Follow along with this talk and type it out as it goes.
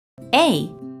A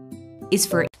is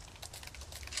for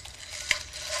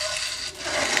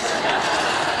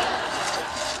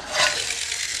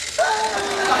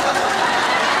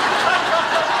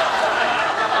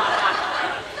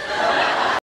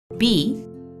B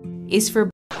is for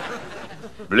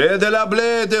Blé de la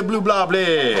blé de blue blah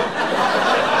blé.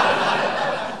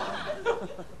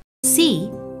 C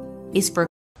is for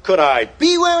Could I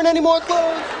be wearing any more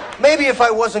clothes? Maybe if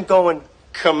I wasn't going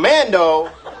commando.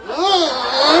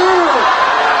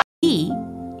 D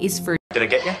is for Did I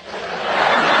get you?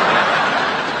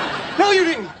 No, you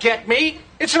didn't get me.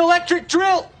 It's an electric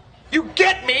drill. You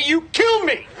get me, you kill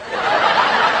me.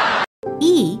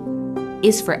 E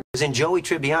is for In Joey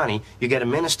Tribbiani, you get a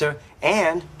minister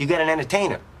and you get an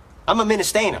entertainer. I'm a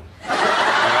ministainer. All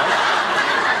right?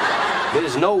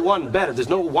 There's no one better. There's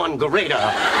no one greater.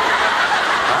 Huh?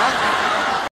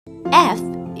 F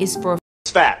is for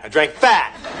It's fat. I drank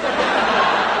fat.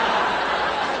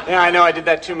 Yeah, I know. I did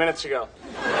that 2 minutes ago.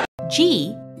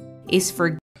 G is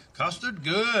for Custard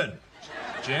good.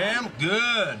 Jam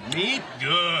good. Meat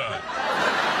good.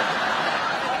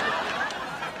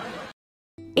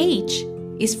 H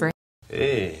is for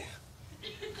Hey,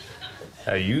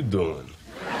 how you doing?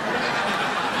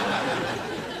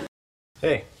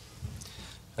 Hey,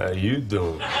 how you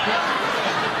doing?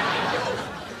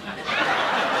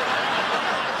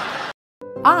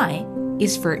 I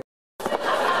is for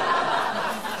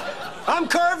I'm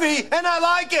curvy and I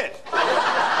like it.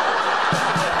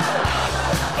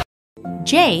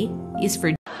 J is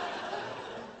for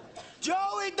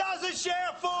Joey doesn't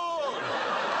share food.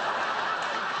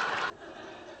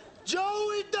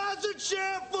 Joey doesn't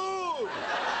share food.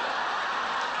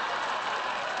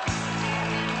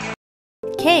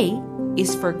 K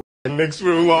is for Next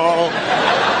room all.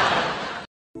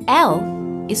 L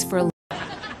is for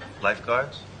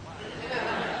Lifeguards?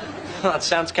 That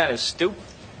sounds kind of stupid.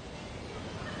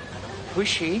 Who's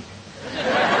she?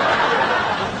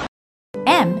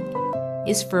 M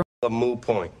is for A moot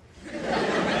point.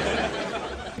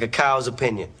 Like a cow's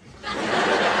opinion.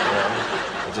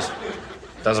 It just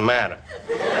doesn't matter.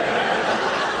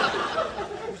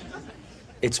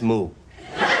 It's moo.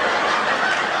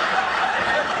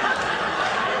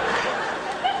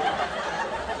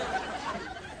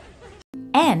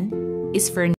 N is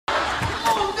for No!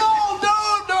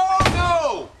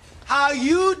 How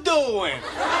you doing?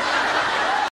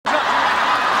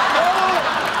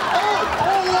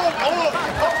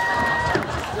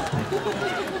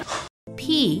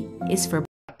 P is for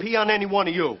Pee on any one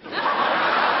of you.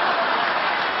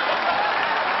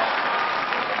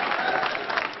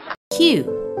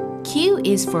 Q. Q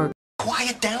is for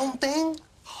Quiet down thing?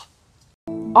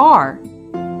 R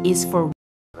is for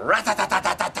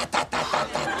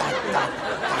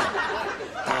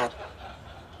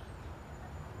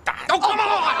Oh, come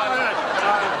on!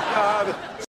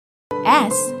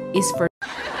 S is for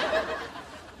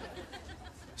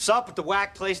Sup at the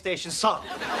whack PlayStation sup.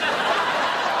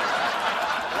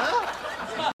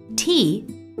 T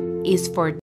is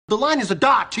for The line is a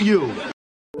dot to you.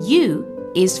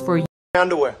 U is for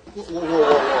Underwear.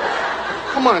 Whoa.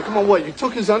 Come on, what? You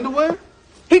took his underwear?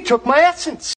 He took my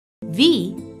essence.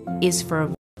 V is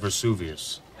for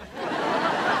Vesuvius.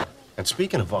 And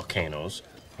speaking of volcanoes,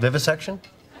 vivisection,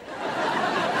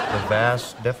 the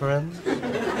vas deferens,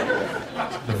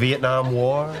 the Vietnam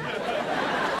War.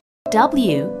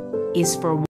 W is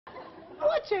for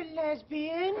What's a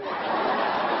lesbian?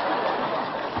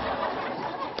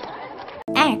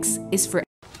 X is for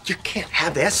You can't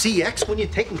have SCX when you're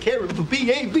taking care of the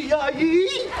BABIE.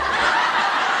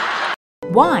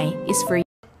 Y is for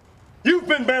You've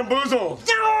been bamboozled.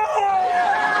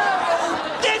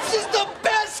 This is the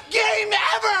best game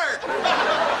ever!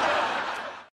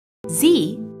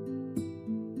 Z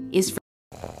is for